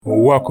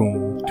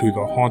Welcome to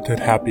the Haunted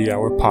Happy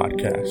Hour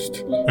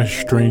podcast, a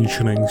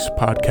Strangelings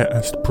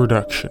podcast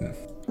production.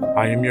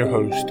 I am your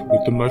host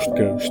with the most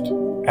ghost,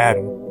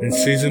 Adam. In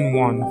Season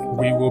 1,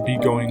 we will be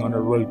going on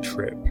a road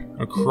trip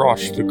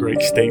across the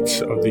great states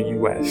of the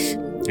U.S.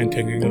 and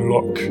taking a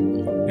look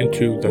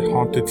into the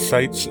haunted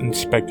sites and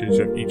specters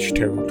of each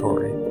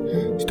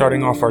territory.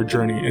 Starting off our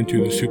journey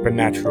into the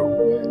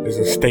supernatural is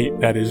a state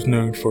that is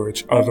known for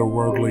its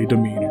otherworldly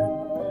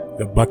demeanor,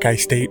 the Buckeye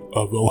State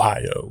of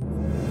Ohio.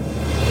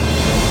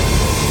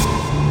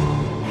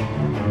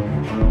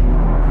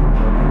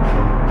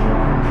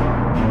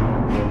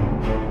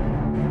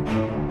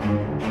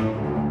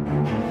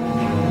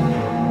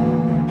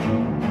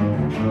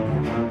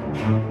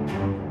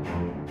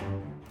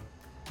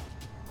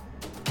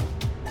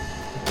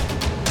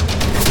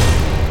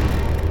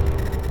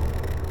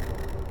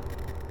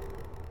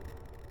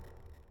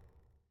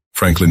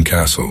 Franklin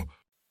Castle.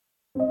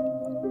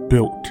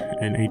 Built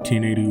in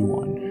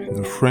 1881,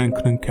 the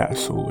Franklin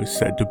Castle is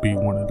said to be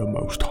one of the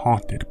most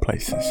haunted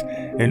places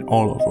in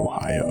all of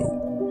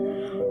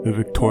Ohio. The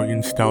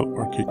Victorian-style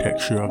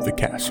architecture of the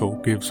castle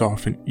gives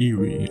off an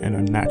eerie and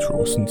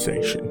unnatural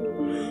sensation,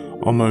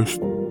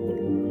 almost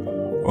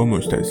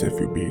as if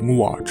you're being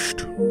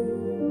watched.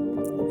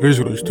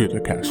 Visitors to the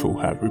castle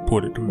have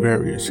reported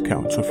various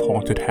accounts of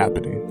haunted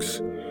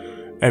happenings.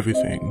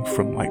 Everything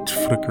from lights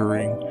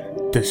flickering,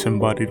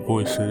 disembodied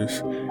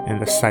voices,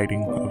 and the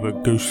sighting of a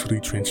ghostly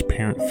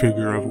transparent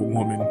figure of a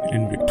woman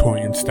in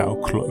Victorian-style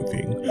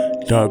clothing,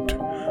 dubbed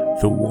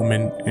the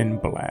Woman in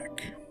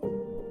Black.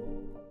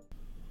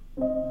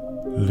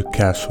 The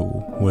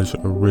castle was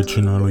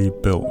originally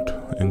built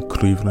in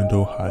Cleveland,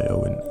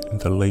 Ohio in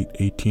the late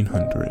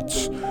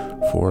 1800s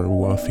for a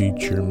wealthy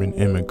German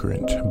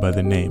immigrant by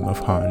the name of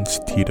Hans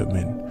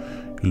Tiedemann,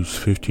 whose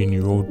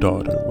 15-year-old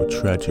daughter would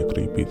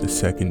tragically be the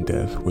second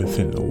death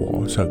within the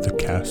walls of the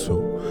castle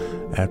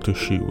after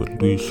she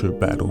would lose her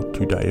battle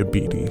to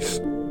diabetes.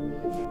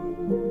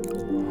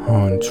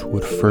 Hans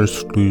would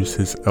first lose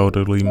his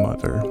elderly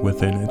mother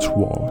within its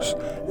walls,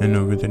 and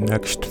over the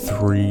next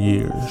 3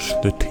 years,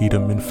 the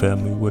Tiedemann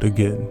family would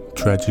again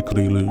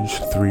tragically lose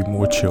 3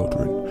 more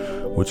children,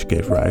 which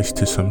gave rise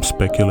to some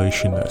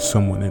speculation that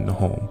someone in the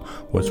home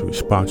was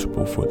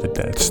responsible for the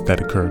deaths that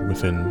occurred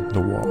within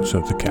the walls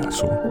of the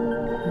castle.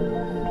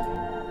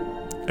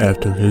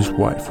 After his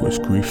wife was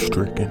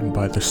grief-stricken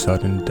by the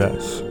sudden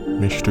deaths,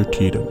 Mr.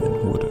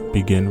 Tiedemann would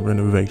begin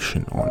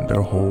renovation on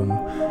their home,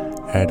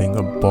 adding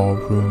a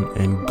ballroom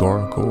and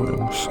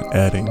gargoyles,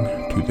 adding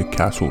to the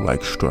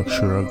castle-like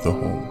structure of the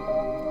home.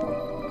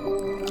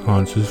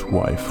 Hans's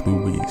wife,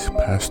 Louise,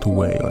 passed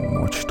away on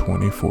March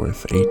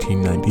 24th,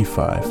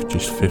 1895,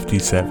 just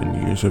 57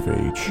 years of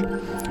age.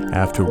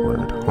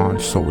 Afterward,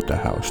 Hans sold the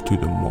house to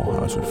the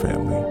Mulhauser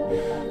family.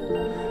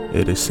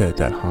 It is said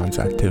that Hans'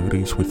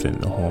 activities within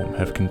the home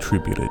have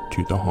contributed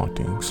to the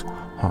hauntings,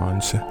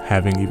 Hans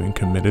having even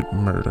committed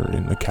murder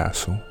in the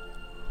castle.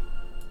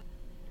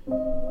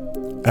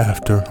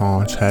 After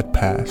Hans had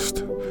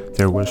passed,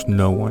 there was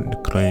no one to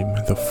claim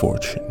the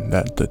fortune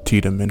that the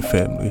Tiedemann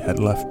family had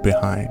left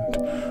behind.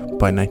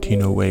 By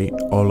 1908,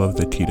 all of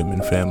the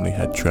Tiedemann family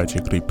had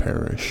tragically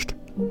perished.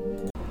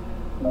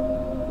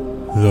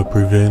 The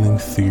prevailing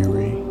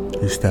theory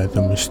is that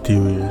the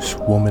mysterious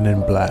Woman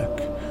in Black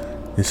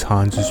is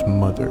Hans's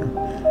mother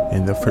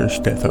in the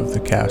first death of the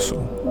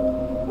castle.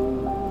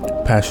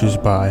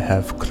 Passers-by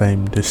have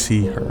claimed to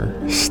see her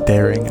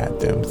staring at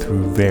them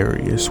through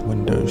various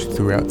windows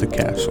throughout the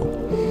castle.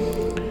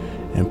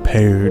 And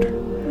paired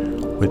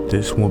with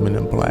this Woman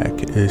in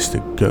Black is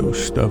the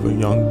ghost of a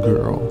young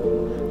girl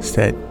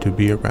said to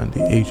be around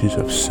the ages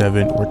of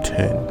 7 or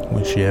 10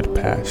 when she had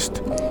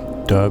passed,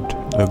 dubbed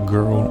the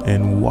Girl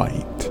in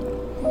White.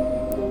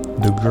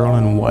 The Girl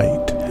in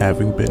White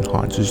having been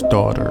Hans's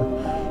daughter,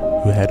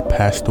 who had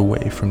passed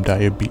away from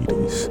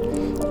diabetes.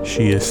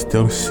 She is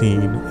still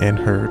seen and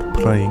heard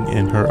playing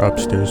in her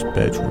upstairs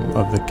bedroom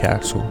of the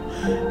castle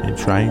and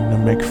trying to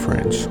make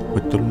friends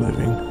with the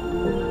living.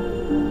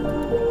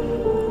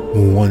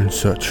 One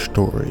such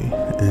story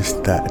is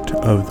that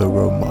of the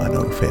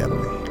Romano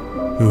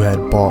family, who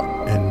had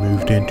bought and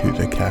moved into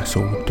the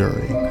castle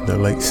during the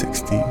late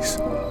 60s.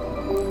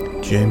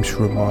 James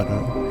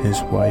Romano,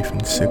 his wife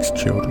and 6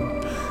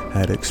 children,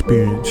 had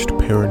experienced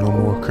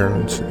paranormal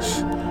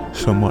occurrences,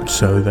 so much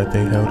so that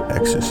they held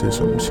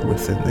exorcisms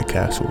within the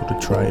castle to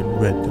try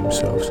and rid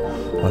themselves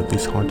of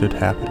these haunted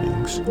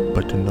happenings,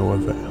 but to no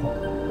avail.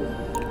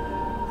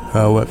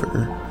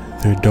 However,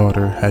 their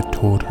daughter had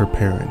told her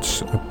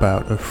parents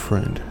about a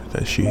friend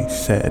that she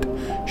said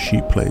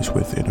she plays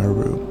with in her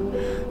room,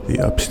 the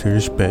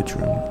upstairs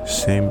bedroom,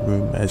 same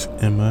room as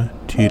Emma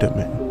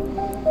Tiedemann.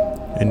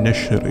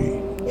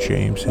 Initially,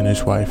 James and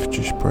his wife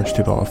just brushed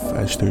it off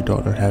as their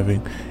daughter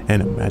having an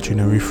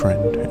imaginary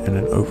friend and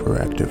an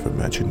overactive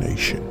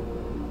imagination.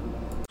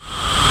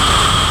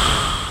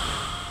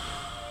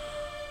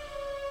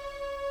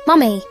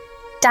 Mummy,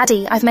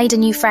 Daddy, I've made a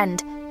new friend.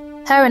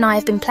 Her and I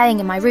have been playing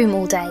in my room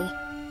all day.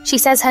 She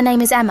says her name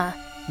is Emma.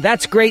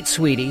 That's great,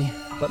 sweetie.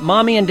 but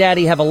Mommy and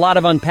Daddy have a lot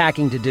of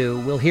unpacking to do.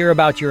 We'll hear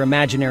about your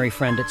imaginary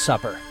friend at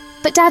supper.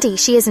 But Daddy,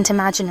 she isn't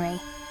imaginary.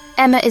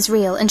 Emma is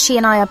real, and she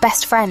and I are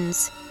best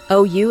friends.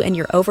 Oh, you and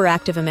your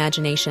overactive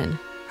imagination.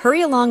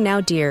 Hurry along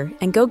now, dear,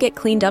 and go get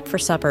cleaned up for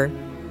supper.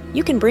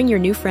 You can bring your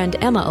new friend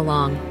Emma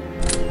along.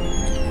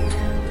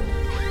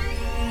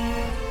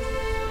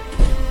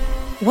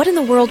 What in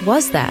the world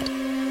was that?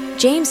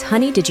 James,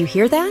 honey, did you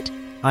hear that?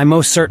 I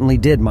most certainly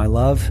did, my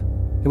love.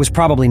 It was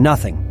probably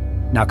nothing.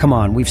 Now come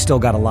on, we've still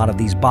got a lot of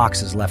these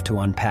boxes left to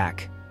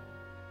unpack.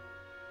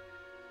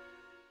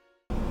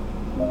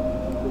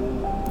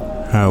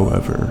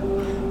 However,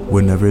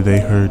 whenever they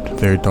heard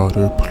their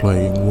daughter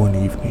playing one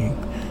evening,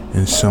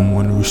 and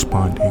someone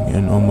responding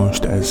in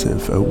almost as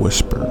if a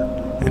whisper,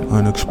 and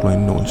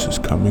unexplained noises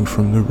coming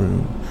from the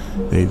room,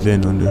 they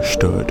then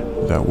understood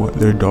that what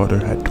their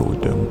daughter had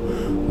told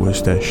them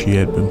was that she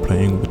had been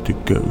playing with the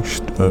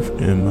ghost of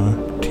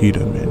Emma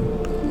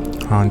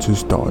Tiedemann,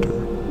 Hans's daughter.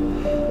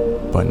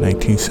 By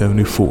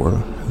 1974,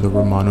 the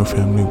Romano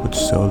family would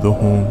sell the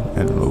home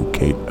and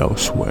locate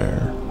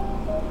elsewhere.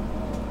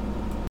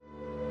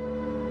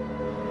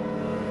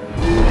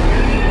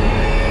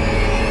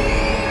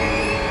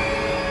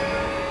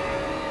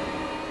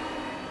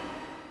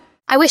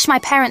 I wish my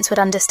parents would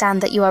understand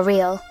that you are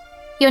real.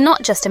 You're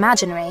not just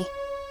imaginary.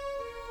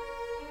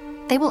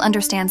 They will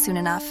understand soon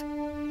enough.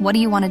 What do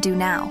you want to do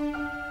now?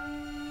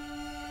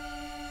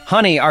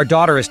 Honey, our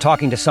daughter is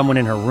talking to someone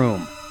in her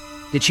room.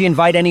 Did she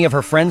invite any of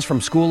her friends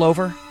from school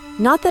over?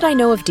 Not that I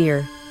know of,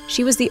 dear.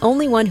 She was the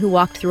only one who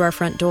walked through our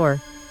front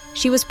door.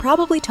 She was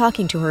probably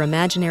talking to her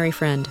imaginary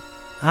friend.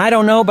 I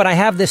don't know, but I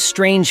have this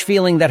strange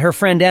feeling that her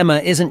friend Emma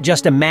isn't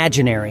just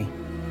imaginary.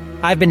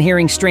 I've been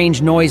hearing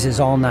strange noises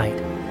all night.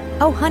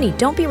 Oh, honey,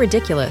 don't be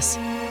ridiculous.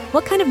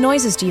 What kind of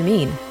noises do you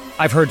mean?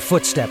 I've heard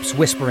footsteps,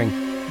 whispering,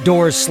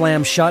 doors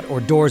slam shut or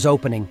doors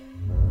opening.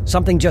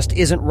 Something just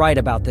isn't right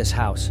about this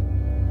house.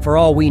 For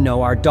all we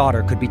know, our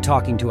daughter could be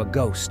talking to a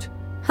ghost.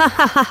 Ha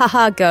ha ha ha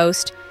ha,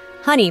 ghost.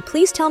 Honey,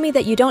 please tell me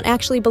that you don't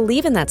actually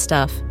believe in that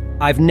stuff.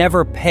 I've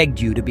never pegged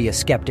you to be a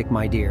skeptic,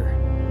 my dear.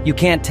 You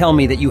can't tell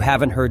me that you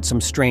haven't heard some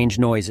strange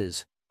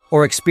noises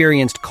or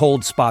experienced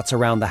cold spots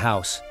around the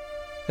house,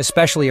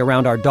 especially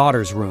around our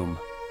daughter's room.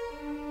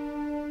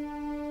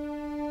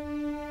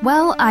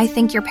 Well, I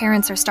think your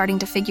parents are starting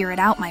to figure it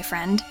out, my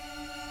friend.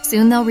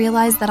 Soon they'll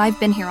realize that I've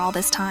been here all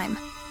this time.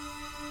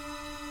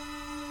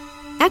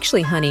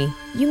 Actually, honey,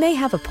 you may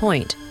have a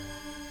point.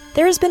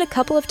 There has been a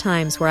couple of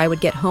times where I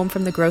would get home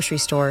from the grocery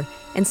store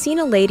and seen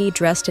a lady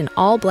dressed in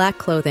all black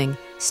clothing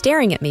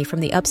staring at me from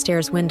the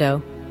upstairs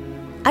window.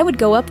 I would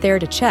go up there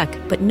to check,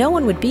 but no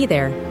one would be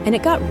there, and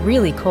it got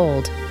really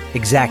cold.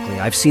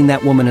 Exactly, I've seen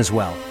that woman as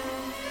well.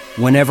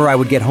 Whenever I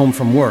would get home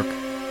from work,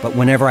 but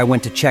whenever I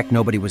went to check,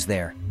 nobody was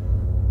there.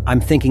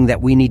 I'm thinking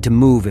that we need to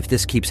move if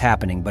this keeps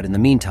happening, but in the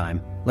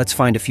meantime, let's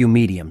find a few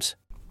mediums.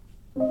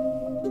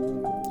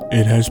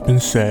 It has been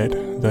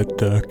said that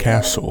the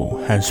castle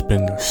has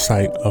been the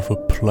site of a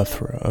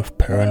plethora of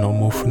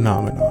paranormal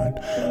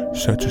phenomenon,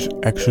 such as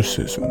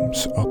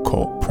exorcisms,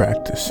 occult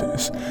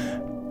practices,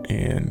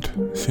 and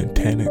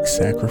satanic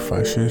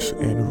sacrifices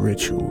and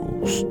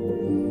rituals.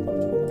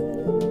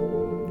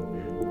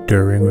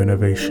 During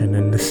renovation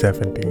in the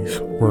 70s,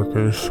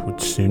 workers would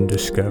soon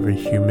discover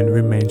human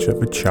remains of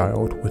a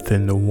child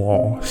within the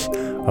walls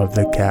of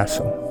the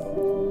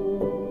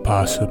castle,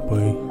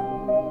 possibly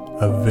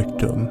a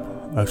victim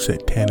of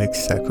satanic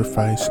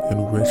sacrifice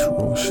and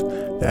rituals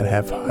that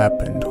have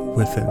happened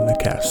within the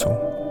castle.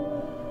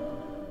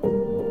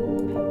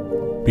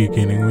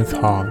 Beginning with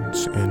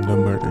Hans and the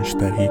murders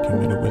that he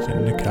committed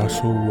within the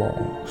castle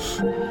walls,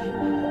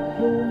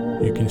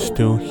 you can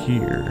still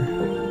hear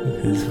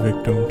his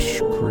victims'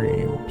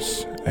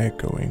 screams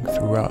echoing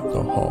throughout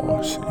the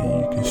halls,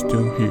 and you can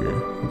still hear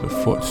the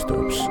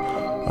footsteps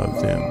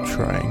of them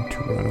trying to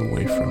run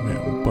away from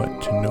him,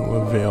 but to no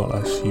avail,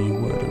 as he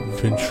would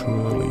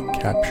eventually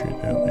capture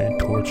them and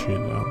torture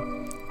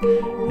them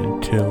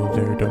until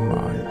their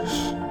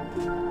demise.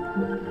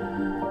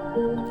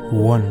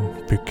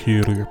 One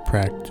peculiar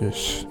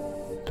practice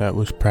that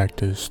was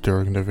practiced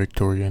during the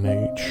Victorian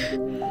Age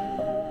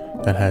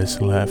that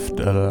has left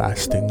a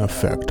lasting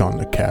effect on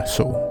the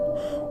castle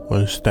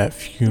was that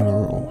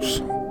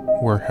funerals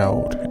were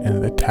held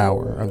in the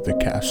tower of the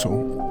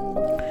castle.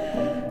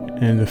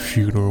 And the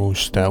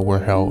funerals that were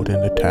held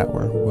in the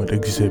tower would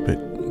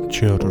exhibit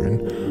children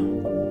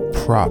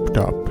propped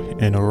up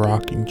in a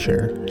rocking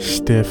chair,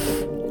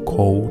 stiff,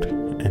 cold,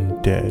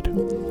 and dead.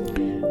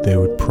 They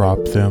would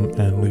prop them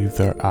and leave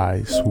their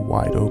eyes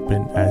wide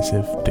open as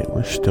if they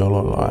were still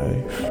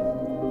alive.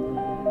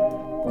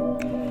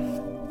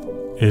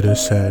 It is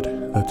said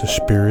that the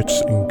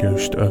spirits and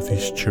ghosts of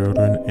these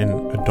children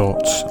and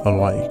adults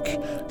alike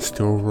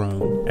still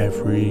roam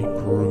every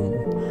room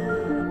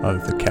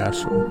of the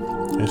castle,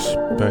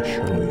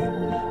 especially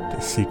the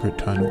secret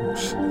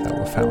tunnels that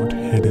were found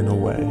hidden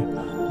away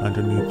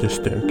underneath the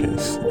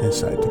staircase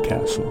inside the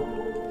castle.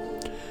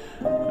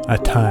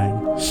 At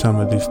times, some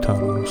of these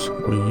tunnels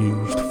were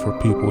used for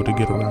people to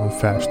get around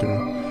faster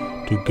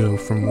to go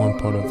from one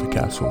part of the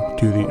castle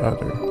to the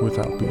other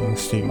without being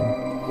seen,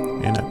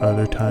 and at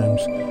other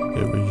times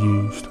it was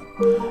used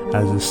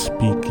as a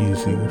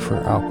speakeasy for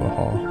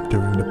alcohol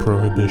during the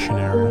Prohibition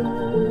era.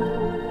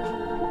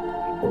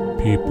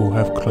 People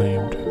have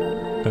claimed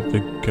that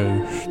the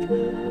ghost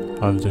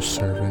of the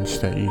servants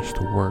that used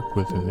to work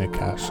within the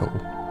castle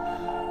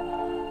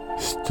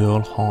still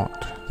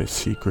haunt the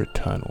secret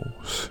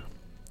tunnels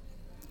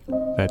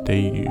that they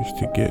used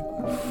to get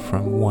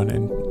from one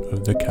end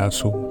of the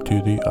castle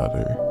to the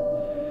other.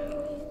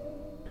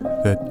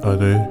 That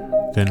other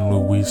than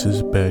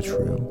Louise's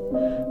bedroom,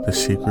 the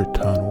secret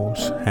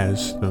tunnels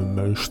has the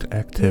most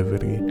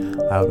activity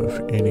out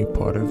of any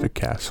part of the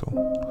castle,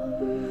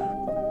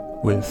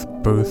 with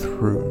both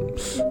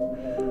rooms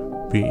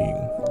being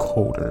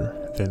colder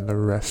than the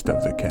rest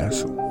of the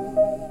castle.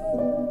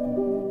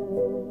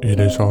 It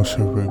is also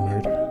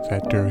rumored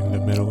that during the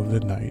middle of the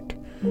night,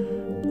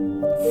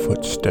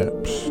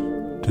 footsteps,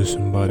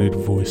 disembodied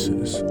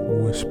voices,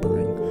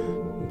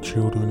 whispering,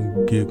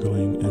 children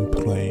giggling and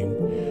playing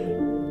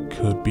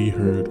could be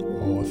heard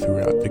all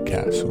throughout the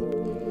castle.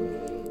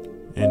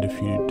 And if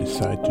you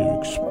decide to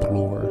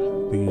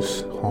explore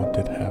these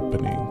haunted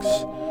happenings,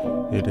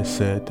 it is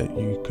said that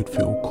you could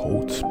feel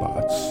cold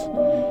spots,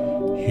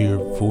 hear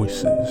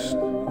voices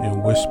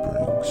and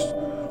whisperings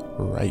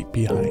right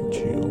behind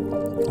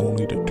you,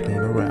 only to turn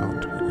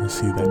around and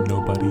see that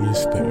nobody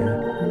is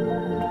there,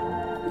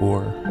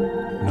 or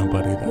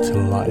nobody that's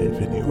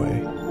alive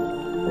anyway.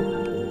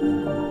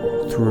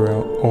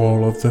 Throughout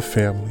all of the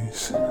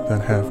families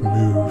that have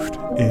moved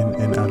in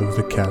and out of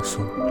the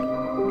castle,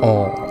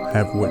 all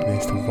have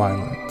witnessed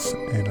violence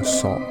and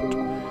assault.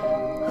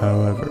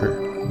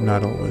 However,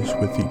 not always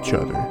with each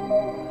other.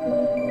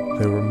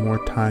 There were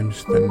more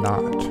times than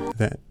not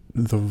that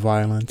the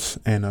violence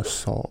and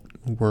assault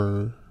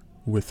were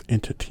with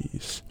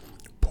entities,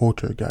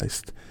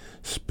 poltergeist,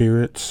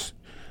 spirits,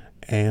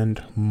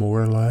 and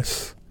more or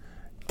less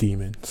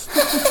demons.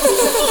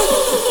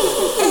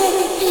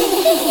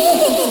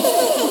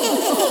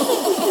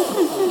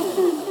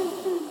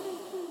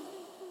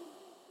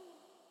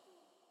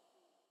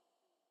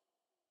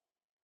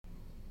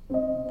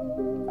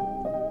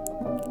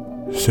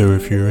 So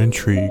if you're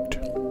intrigued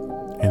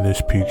and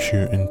this piques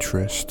your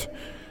interest,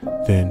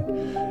 then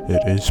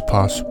it is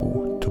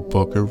possible to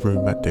book a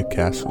room at the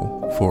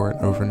castle for an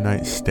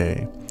overnight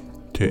stay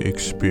to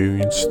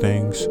experience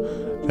things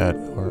that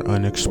are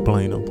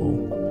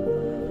unexplainable.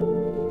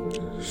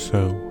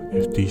 So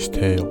if these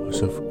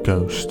tales of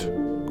ghosts,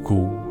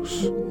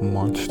 ghouls,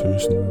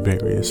 monsters, and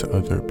various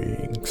other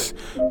beings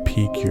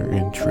pique your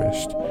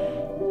interest,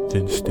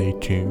 then stay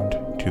tuned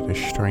to the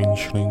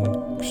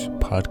Strangelings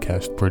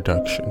Podcast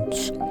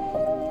Productions,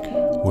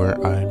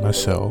 where I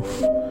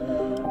myself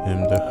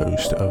am the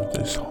host of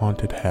this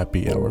Haunted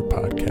Happy Hour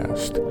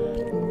podcast.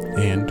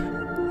 And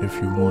if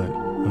you want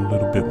a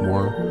little bit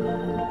more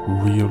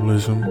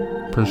realism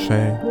per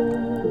se,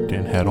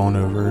 then head on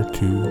over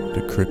to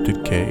the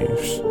Cryptid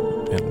Caves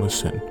and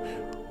listen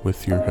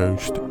with your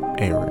host,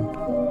 Aaron.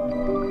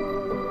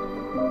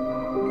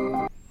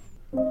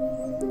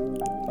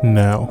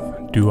 Now,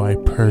 do I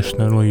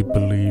personally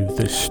believe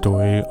this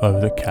story of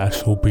the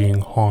castle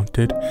being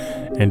haunted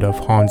and of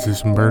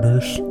Hans's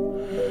murders?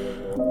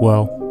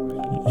 Well,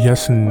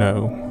 yes and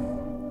no.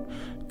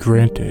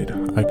 Granted,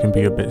 I can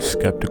be a bit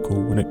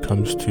skeptical when it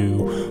comes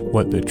to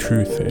what the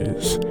truth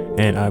is,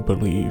 and I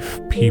believe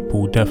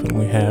people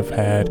definitely have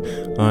had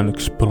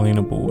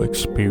unexplainable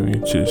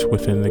experiences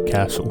within the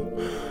castle.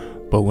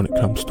 But when it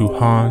comes to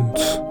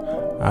Hans,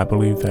 I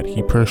believe that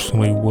he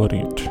personally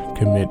wouldn't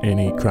commit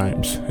any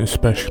crimes,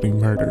 especially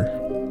murder.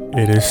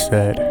 It is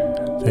said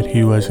that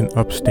he was an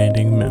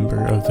upstanding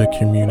member of the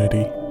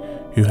community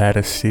who had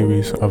a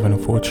series of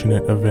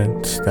unfortunate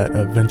events that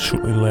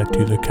eventually led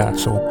to the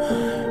castle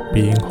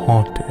being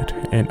haunted,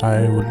 and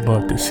I would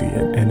love to see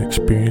it and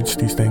experience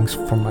these things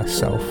for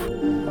myself.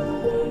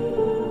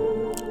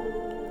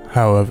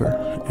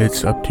 However,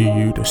 it's up to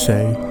you to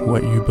say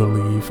what you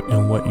believe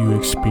and what you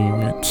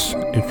experience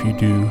if you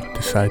do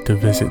decide to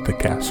visit the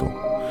castle,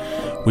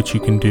 which you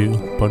can do,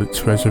 but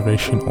it's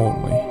reservation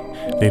only.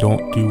 They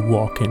don't do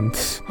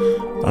walk-ins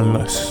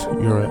unless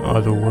you're an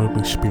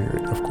otherworldly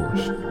spirit, of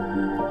course.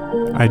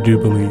 I do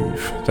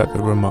believe that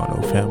the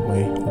Romano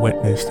family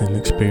witnessed and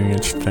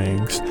experienced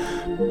things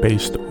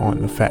based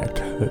on the fact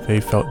that they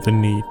felt the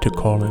need to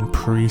call in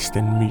priests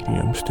and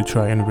mediums to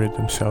try and rid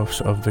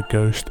themselves of the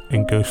ghost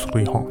and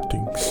ghostly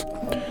hauntings.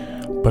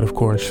 But of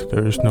course,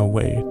 there is no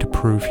way to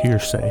prove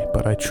hearsay,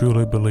 but I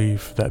truly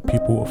believe that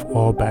people of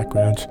all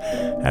backgrounds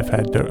have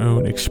had their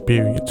own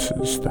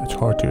experiences that's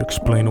hard to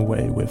explain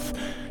away with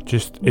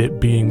just it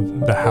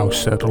being the house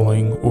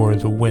settling or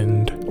the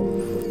wind.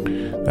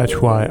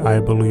 That's why I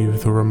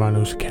believe the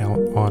Romanos'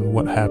 account on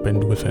what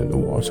happened within the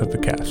walls of the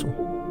castle.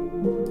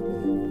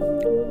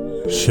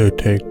 So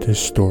take this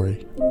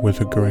story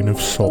with a grain of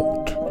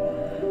salt,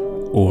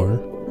 or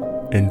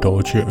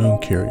indulge your own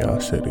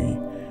curiosity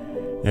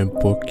and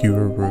book you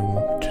a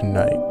room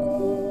tonight,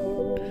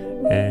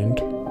 and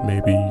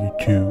maybe you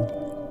too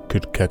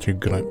could catch a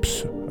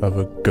glimpse of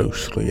a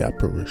ghostly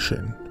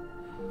apparition.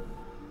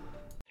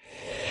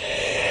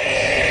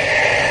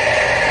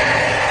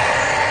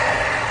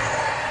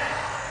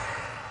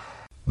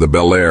 The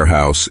Bel Air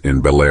House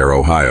in Bel Air,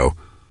 Ohio.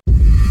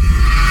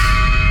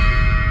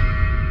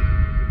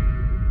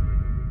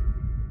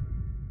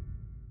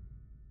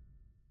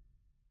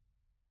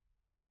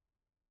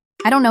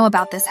 I don't know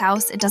about this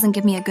house. It doesn't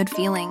give me a good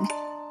feeling.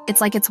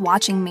 It's like it's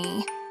watching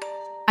me.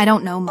 I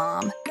don't know,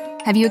 Mom.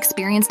 Have you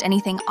experienced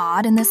anything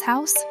odd in this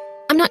house?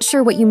 I'm not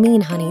sure what you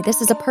mean, honey.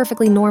 This is a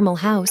perfectly normal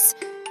house.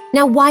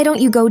 Now, why don't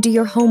you go do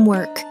your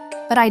homework?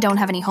 But I don't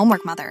have any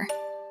homework, Mother.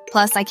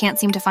 Plus, I can't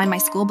seem to find my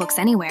school books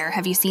anywhere.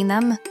 Have you seen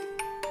them?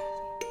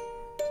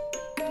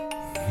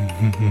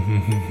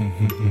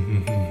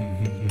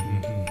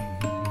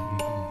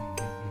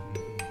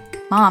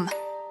 Mom,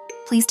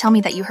 please tell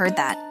me that you heard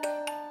that.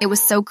 It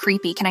was so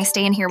creepy. Can I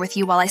stay in here with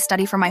you while I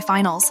study for my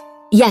finals?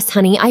 Yes,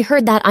 honey, I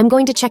heard that. I'm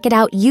going to check it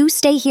out. You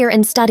stay here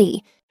and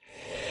study.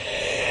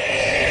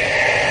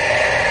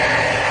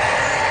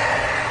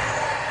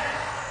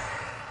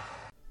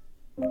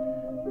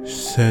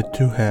 Said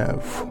to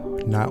have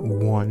not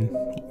 1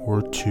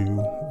 or 2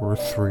 or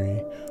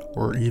 3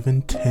 or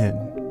even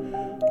 10,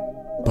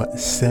 but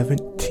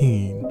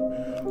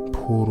 17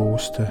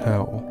 portals to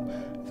hell.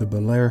 The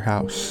Bel Air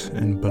House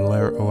in Bel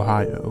Air,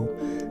 Ohio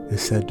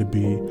is said to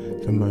be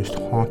the most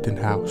haunted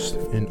house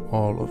in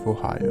all of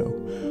Ohio,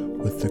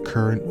 with the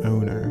current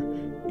owner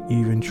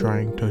even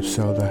trying to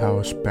sell the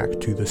house back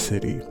to the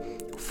city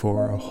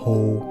for a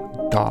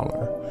whole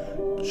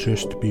 $1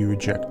 just to be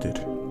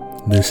rejected.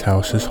 This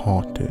house is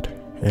haunted,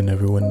 and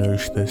everyone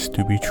knows this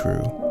to be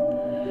true.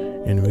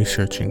 In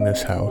researching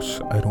this house,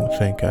 I don't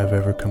think I've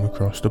ever come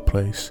across a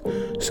place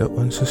so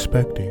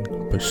unsuspecting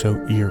but so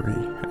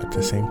eerie at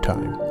the same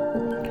time.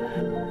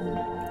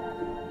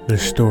 The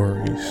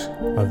stories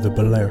of the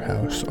Bel Air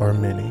House are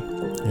many,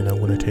 and I'm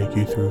going to take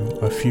you through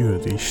a few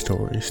of these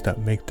stories that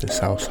make this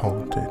house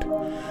haunted.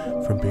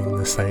 From being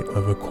the site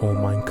of a coal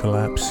mine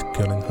collapse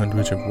killing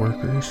hundreds of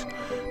workers,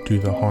 to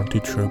the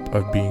haunted trope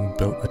of being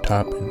built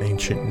atop an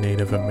ancient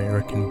Native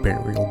American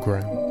burial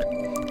ground,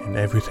 and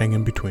everything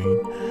in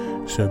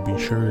between. So be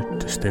sure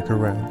to stick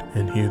around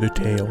and hear the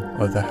tale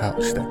of the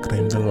house that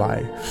claimed the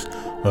lives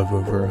of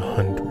over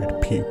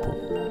 100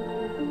 people.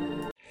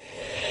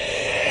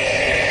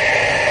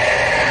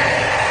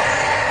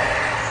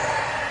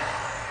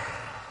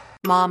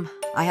 Mom,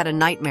 I had a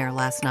nightmare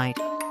last night.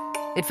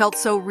 It felt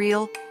so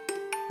real.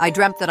 I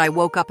dreamt that I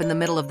woke up in the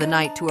middle of the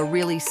night to a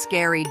really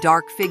scary,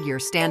 dark figure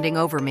standing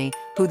over me,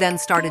 who then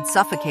started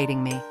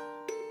suffocating me.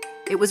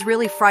 It was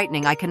really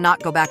frightening. I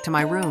cannot go back to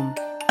my room.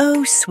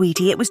 Oh,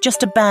 sweetie, it was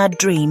just a bad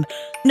dream.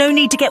 No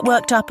need to get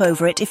worked up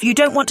over it. If you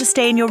don't want to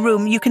stay in your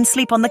room, you can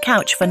sleep on the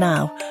couch for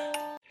now.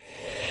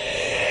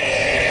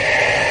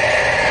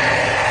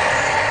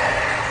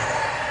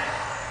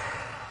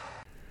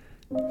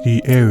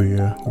 The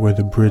area where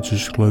the bridge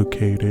is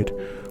located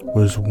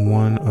was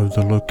one of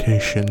the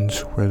locations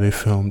where they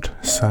filmed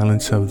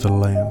Silence of the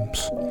Lambs,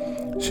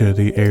 so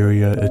the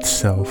area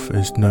itself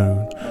is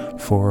known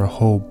for a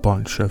whole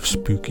bunch of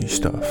spooky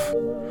stuff.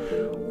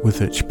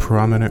 With its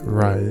prominent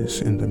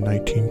rise in the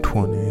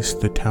 1920s,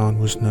 the town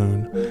was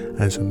known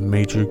as a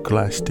major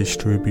glass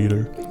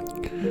distributor,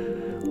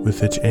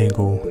 with its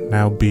angle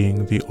now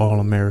being the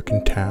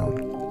all-American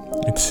town.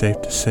 It's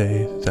safe to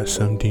say that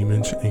some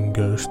demons and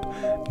ghosts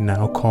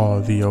now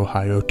call the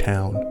Ohio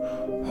town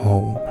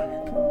home.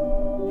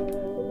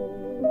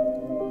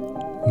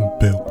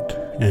 Built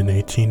in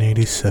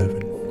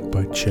 1887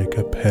 by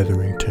Jacob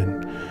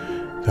Hetherington,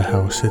 the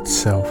house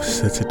itself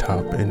sits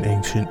atop an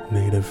ancient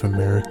Native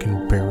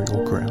American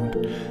burial ground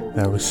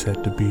that was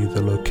said to be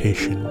the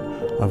location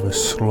of a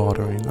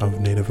slaughtering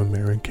of Native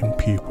American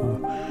people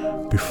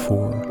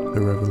before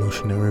the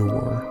Revolutionary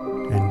War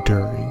and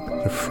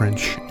during the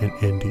French and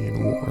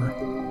Indian War.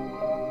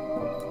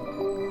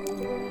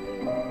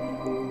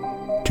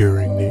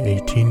 During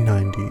the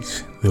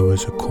 1890s, there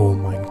was a coal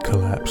mine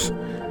collapse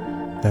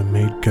that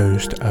made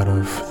ghosts out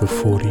of the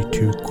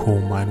 42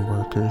 coal mine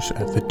workers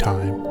at the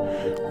time,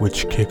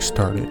 which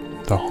kick-started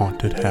the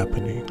haunted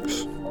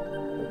happenings.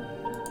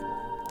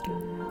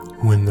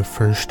 When the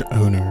first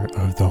owner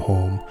of the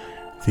home,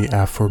 the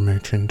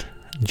aforementioned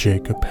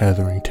Jacob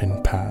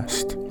Hetherington,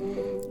 passed,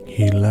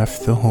 he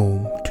left the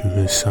home to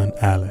his son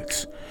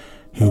Alex,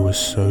 who was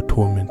so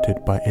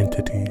tormented by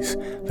entities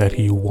that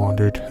he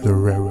wandered the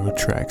railroad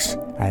tracks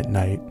at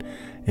night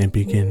and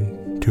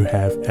began to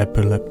have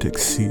epileptic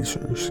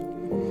seizures.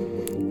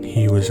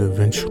 He was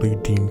eventually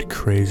deemed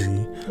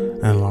crazy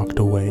and locked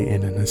away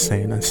in an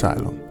insane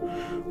asylum,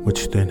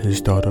 which then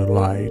his daughter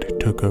Lyde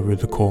took over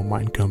the coal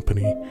mine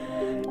company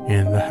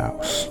and the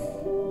house.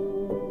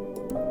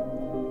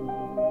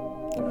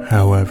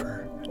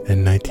 However,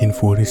 in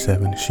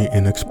 1947, she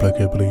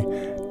inexplicably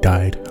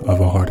died of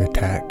a heart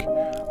attack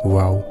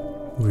while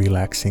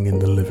relaxing in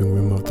the living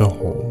room of the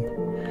home,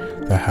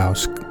 the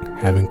house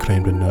having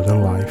claimed another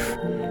life,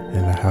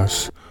 and the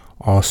house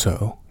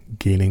also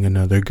gaining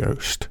another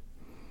ghost.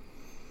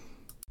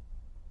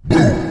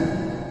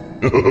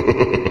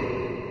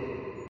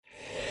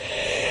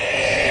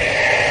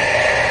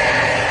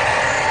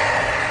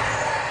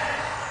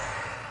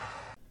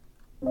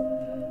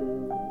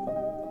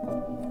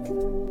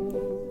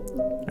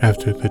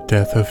 After the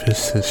death of his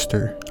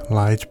sister,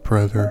 Lyde's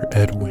brother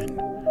Edwin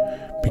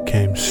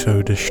became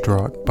so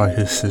distraught by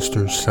his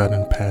sister's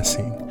sudden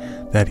passing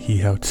that he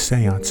held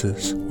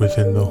seances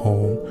within the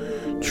home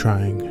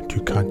trying to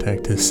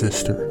contact his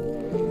sister,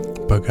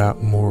 but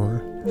got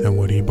more than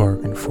what he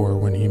bargained for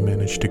when he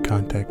managed to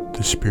contact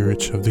the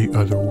spirits of the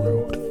other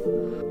world.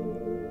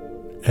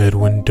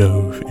 Edwin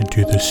dove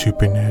into the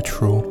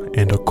supernatural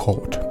and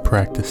occult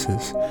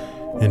practices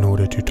in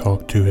order to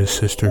talk to his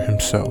sister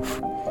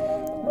himself.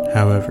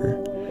 However,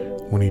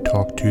 when he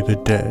talked to the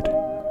dead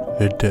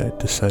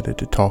decided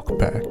to talk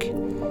back.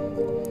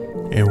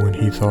 And when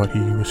he thought he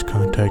was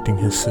contacting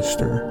his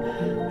sister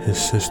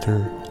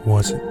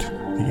wasn't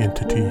the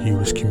entity he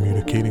was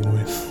communicating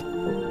with.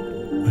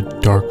 A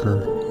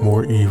darker,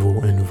 more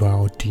evil and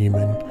vile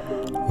demon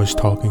was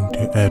talking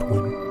to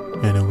Edwin,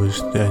 and it was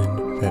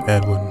then that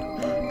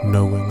Edwin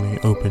knowingly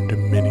opened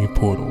many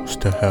portals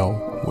to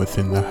hell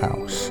within the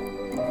house.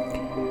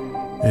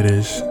 It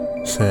is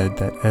said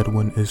that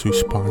Edwin is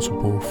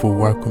responsible for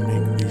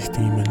welcoming these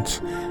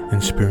demons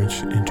and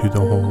spirits into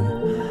the home,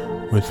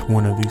 with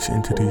one of these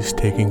entities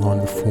taking on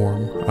the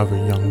form of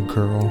a young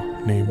girl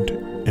named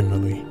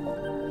Emily.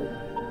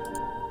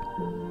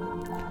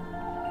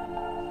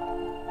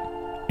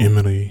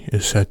 Emily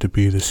is said to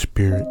be the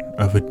spirit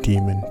of a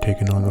demon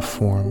taking on the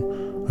form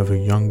of a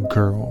young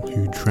girl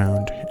who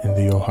drowned in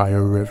the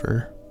Ohio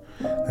River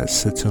that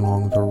sits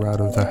along the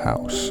route of the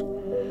house.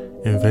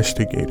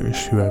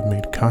 Investigators who have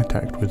made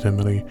contact with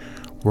Emily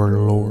were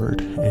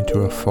lured into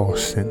a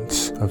false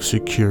sense of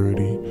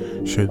security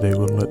so they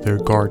would let their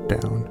guard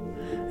down,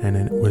 and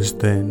it was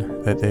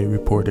then that they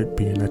reported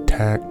being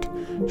attacked,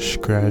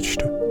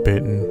 scratched,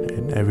 bitten,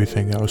 and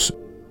everything else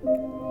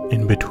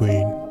in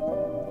between.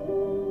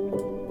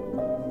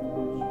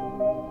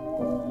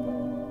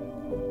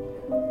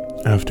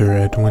 After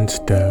Edwin's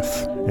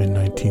death in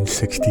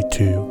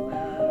 1962,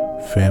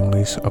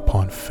 families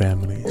upon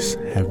families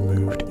have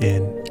moved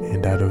in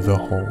and out of the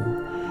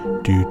home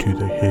due to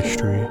the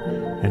history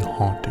and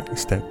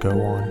hauntings that go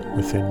on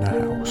within the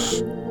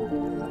house.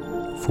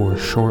 For a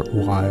short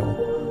while,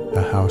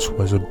 the house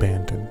was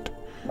abandoned,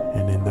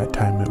 and in that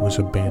time it was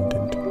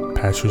abandoned,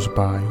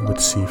 passers-by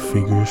would see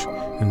figures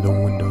in the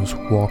windows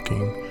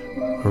walking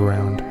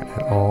around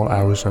at all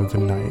hours of the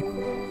night,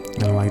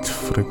 and lights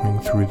flickering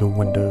through the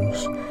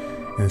windows,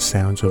 and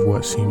sounds of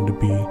what seemed to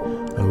be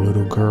a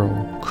little girl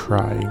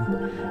crying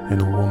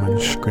and a woman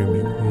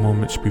screaming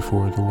moments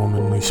before the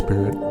womanly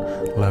spirit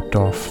leapt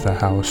off the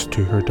house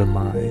to her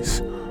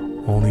demise,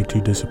 only to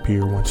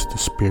disappear once the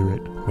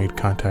spirit made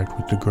contact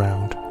with the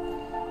ground.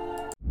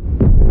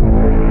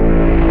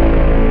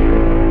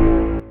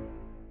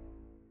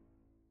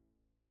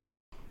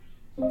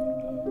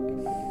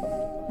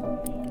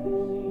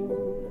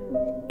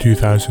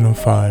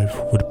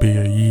 2005 would be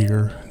a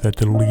year that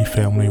the Lee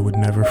family would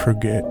never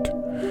forget.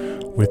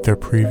 With their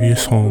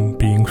previous home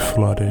being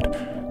flooded,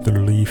 the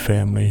Lee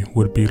family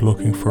would be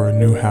looking for a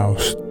new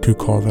house to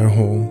call their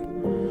home.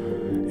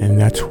 And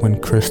that's when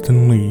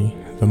Kristen Lee,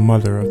 the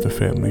mother of the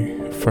family,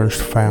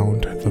 first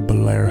found the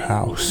Belair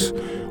house,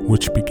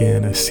 which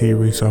began a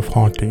series of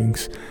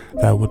hauntings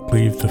that would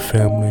leave the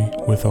family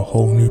with a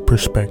whole new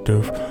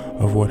perspective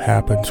of what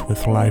happens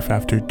with life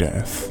after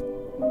death.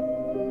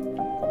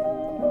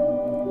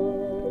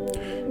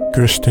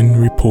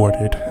 Kristen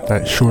reported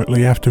that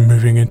shortly after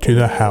moving into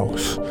the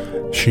house,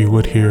 she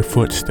would hear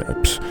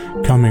footsteps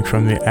coming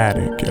from the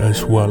attic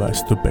as well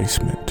as the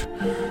basement.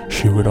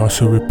 She would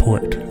also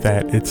report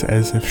that it's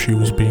as if she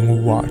was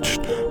being watched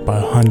by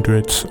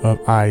hundreds of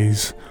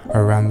eyes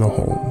around the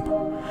home.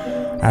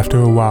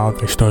 After a while,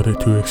 they started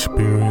to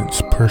experience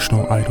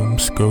personal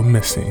items go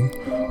missing,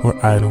 or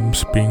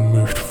items being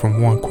moved from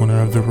one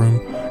corner of the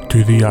room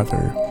to the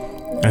other,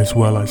 as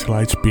well as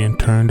lights being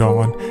turned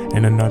on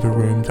in another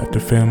room that the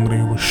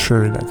family was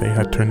sure that they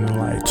had turned the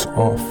lights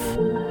off.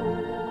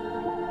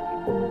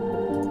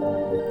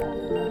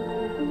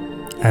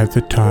 At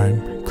the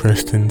time,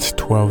 Kristen's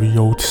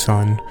 12-year-old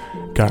son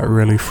got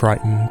really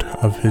frightened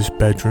of his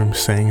bedroom,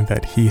 saying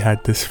that he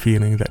had this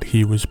feeling that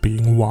he was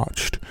being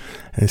watched,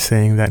 and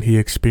saying that he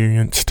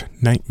experienced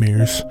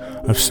nightmares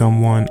of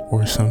someone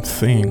or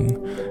something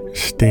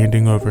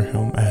standing over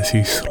him as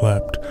he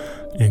slept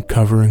and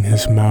covering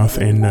his mouth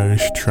and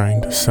nose,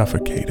 trying to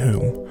suffocate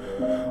him.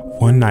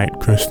 One night,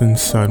 Kristen's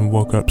son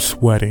woke up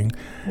sweating,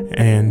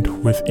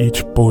 and with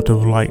each bolt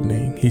of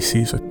lightning, he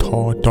sees a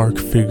tall, dark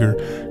figure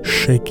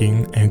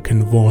shaking and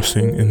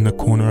convulsing in the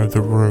corner of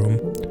the room,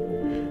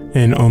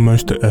 in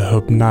almost a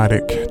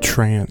hypnotic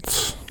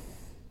trance.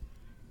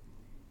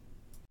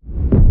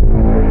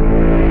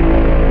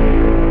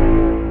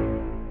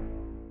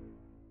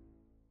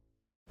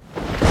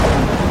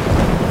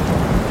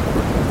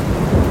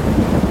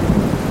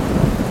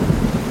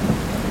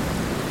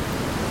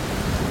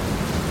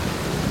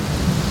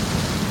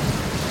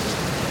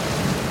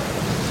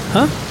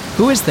 Huh?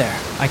 Who is there?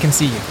 I can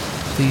see you.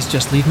 Please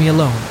just leave me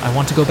alone. I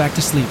want to go back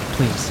to sleep,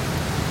 please.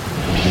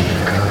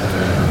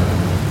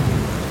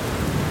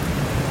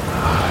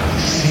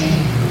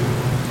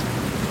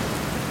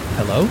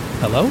 Hello?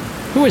 Hello?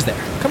 Who is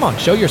there? Come on,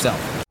 show yourself.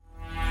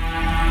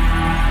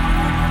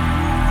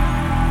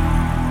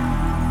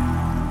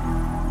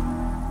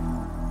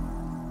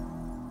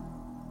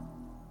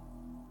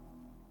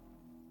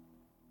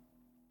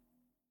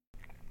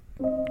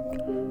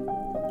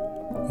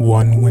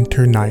 One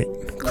winter night,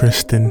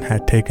 Kristen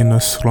had taken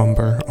a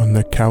slumber on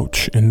the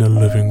couch in the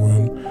living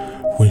room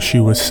when she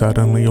was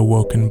suddenly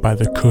awoken by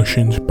the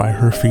cushions by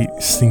her feet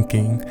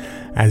sinking,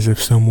 as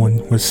if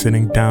someone was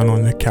sitting down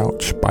on the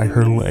couch by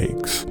her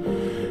legs.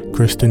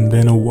 Kristen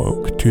then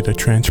awoke to the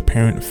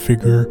transparent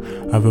figure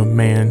of a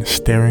man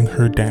staring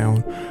her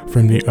down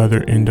from the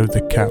other end of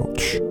the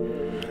couch.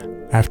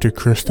 After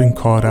Kristen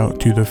called out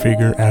to the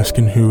figure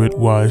asking who it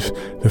was,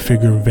 the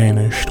figure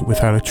vanished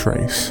without a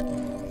trace.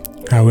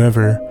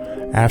 However,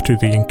 after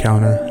the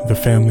encounter, the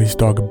family's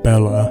dog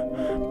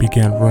Bella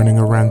began running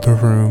around the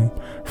room,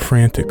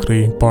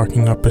 frantically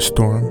barking up a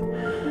storm.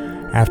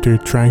 After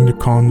trying to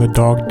calm the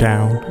dog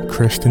down,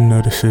 Kristen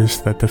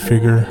notices that the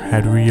figure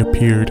had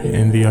reappeared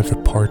in the other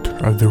part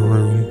of the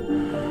room.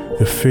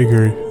 The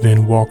figure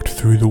then walked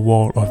through the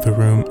wall of the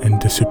room and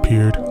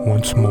disappeared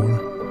once more.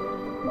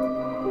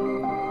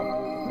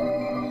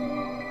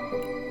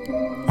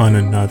 On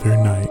another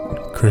night,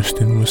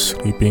 Kristen was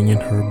sleeping in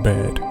her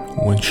bed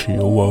when she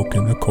awoke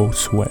in a cold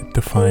sweat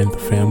to find the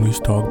family's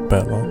dog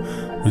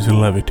Bella was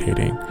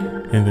levitating,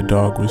 and the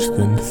dog was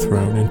then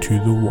thrown into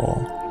the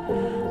wall.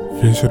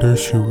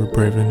 Visitors who were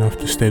brave enough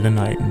to stay the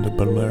night in the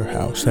Belair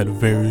house had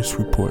various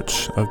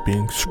reports of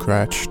being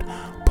scratched,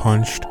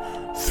 punched,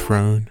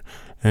 thrown,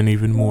 and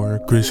even more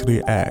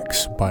grisly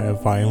acts by a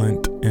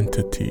violent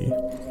entity.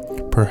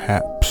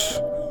 Perhaps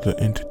the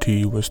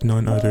entity was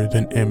none other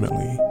than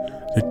Emily,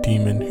 the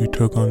demon who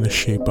took on the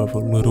shape of a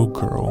little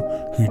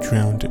girl who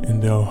drowned in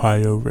the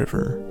Ohio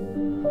River.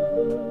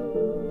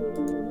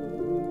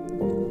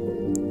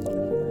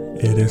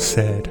 It is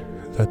said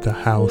that the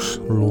house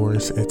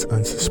lures its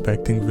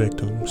unsuspecting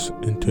victims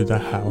into the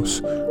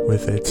house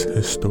with its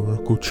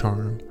historical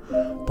charm,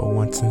 but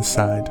once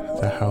inside,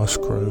 the house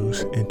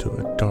grows into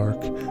a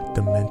dark,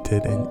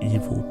 demented, and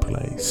evil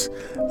place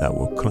that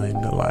will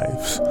claim the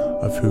lives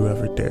of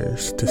whoever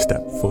dares to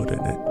step foot in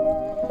it.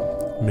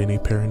 Many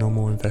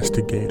paranormal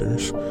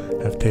investigators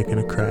have taken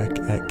a crack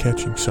at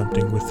catching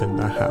something within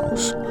the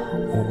house,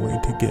 only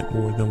to get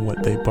more than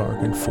what they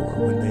bargained for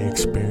when they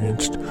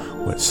experienced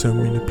what so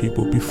many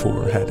people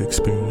before had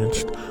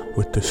experienced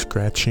with the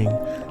scratching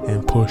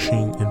and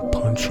pushing and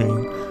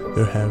punching.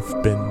 There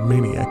have been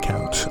many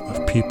accounts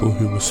of people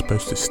who were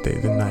supposed to stay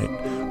the night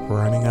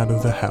running out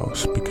of the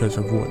house because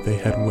of what they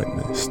had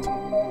witnessed.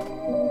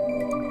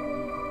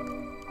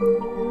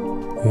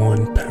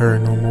 One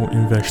paranormal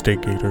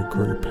investigator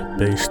group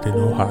based in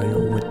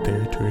Ohio went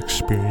there to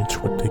experience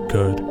what they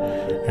could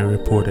and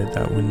reported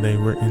that when they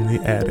were in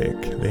the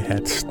attic, they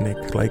had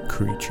snake-like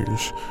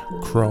creatures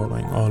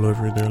crawling all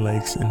over their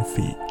legs and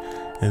feet,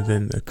 and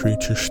then the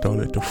creatures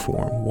started to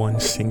form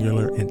one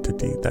singular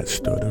entity that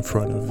stood in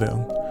front of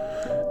them.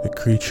 The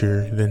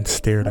creature then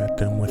stared at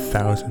them with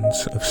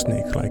thousands of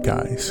snake-like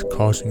eyes,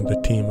 causing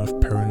the team of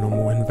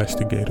paranormal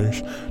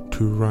investigators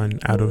to run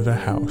out of the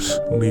house,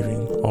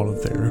 leaving all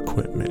of their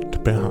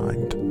equipment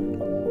behind.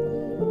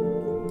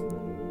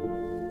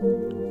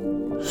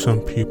 Some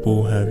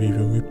people have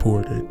even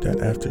reported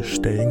that after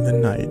staying the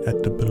night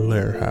at the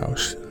Belair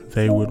house,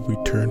 they would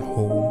return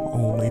home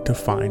only to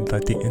find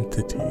that the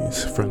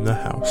entities from the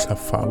house have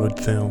followed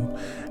them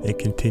and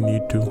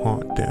continued to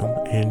haunt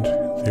them in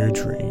their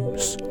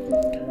dreams.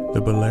 The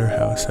Belair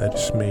house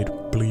has made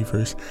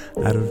believers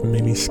out of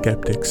many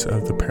skeptics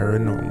of the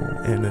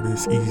paranormal, and it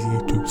is easy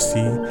to see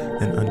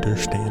and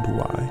understand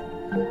why.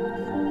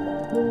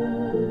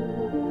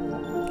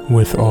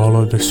 With all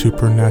of the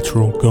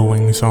supernatural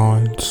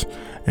goings-ons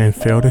and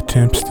failed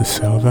attempts to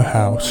sell the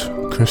house,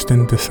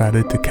 Kristen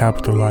decided to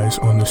capitalize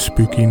on the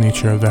spooky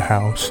nature of the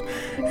house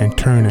and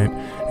turn it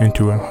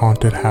into a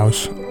haunted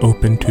house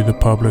open to the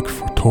public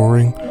for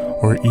touring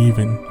or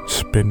even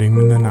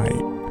spending the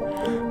night.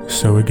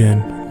 So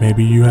again,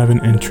 maybe you have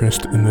an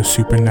interest in the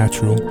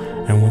supernatural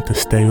and want to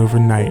stay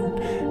overnight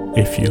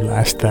if you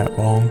last that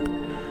long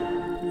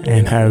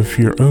and have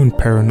your own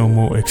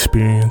paranormal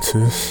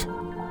experiences.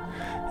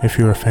 If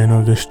you're a fan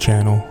of this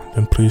channel,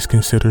 then please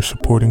consider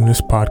supporting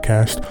this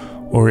podcast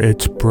or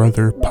its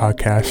brother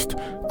podcast,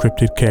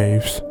 Cryptid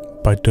Caves,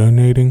 by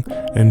donating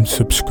and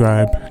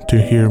subscribe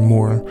to hear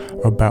more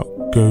about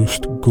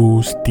ghosts,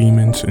 ghouls,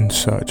 demons, and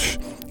such.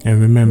 And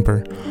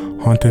remember,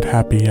 Haunted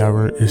Happy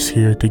Hour is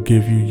here to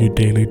give you your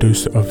daily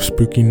dose of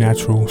spooky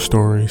natural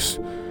stories.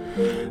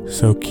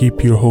 So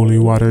keep your holy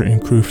water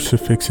and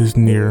crucifixes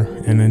near,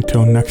 and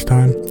until next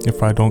time,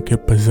 if I don't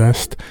get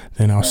possessed,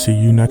 then I'll see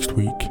you next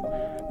week.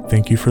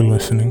 Thank you for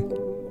listening.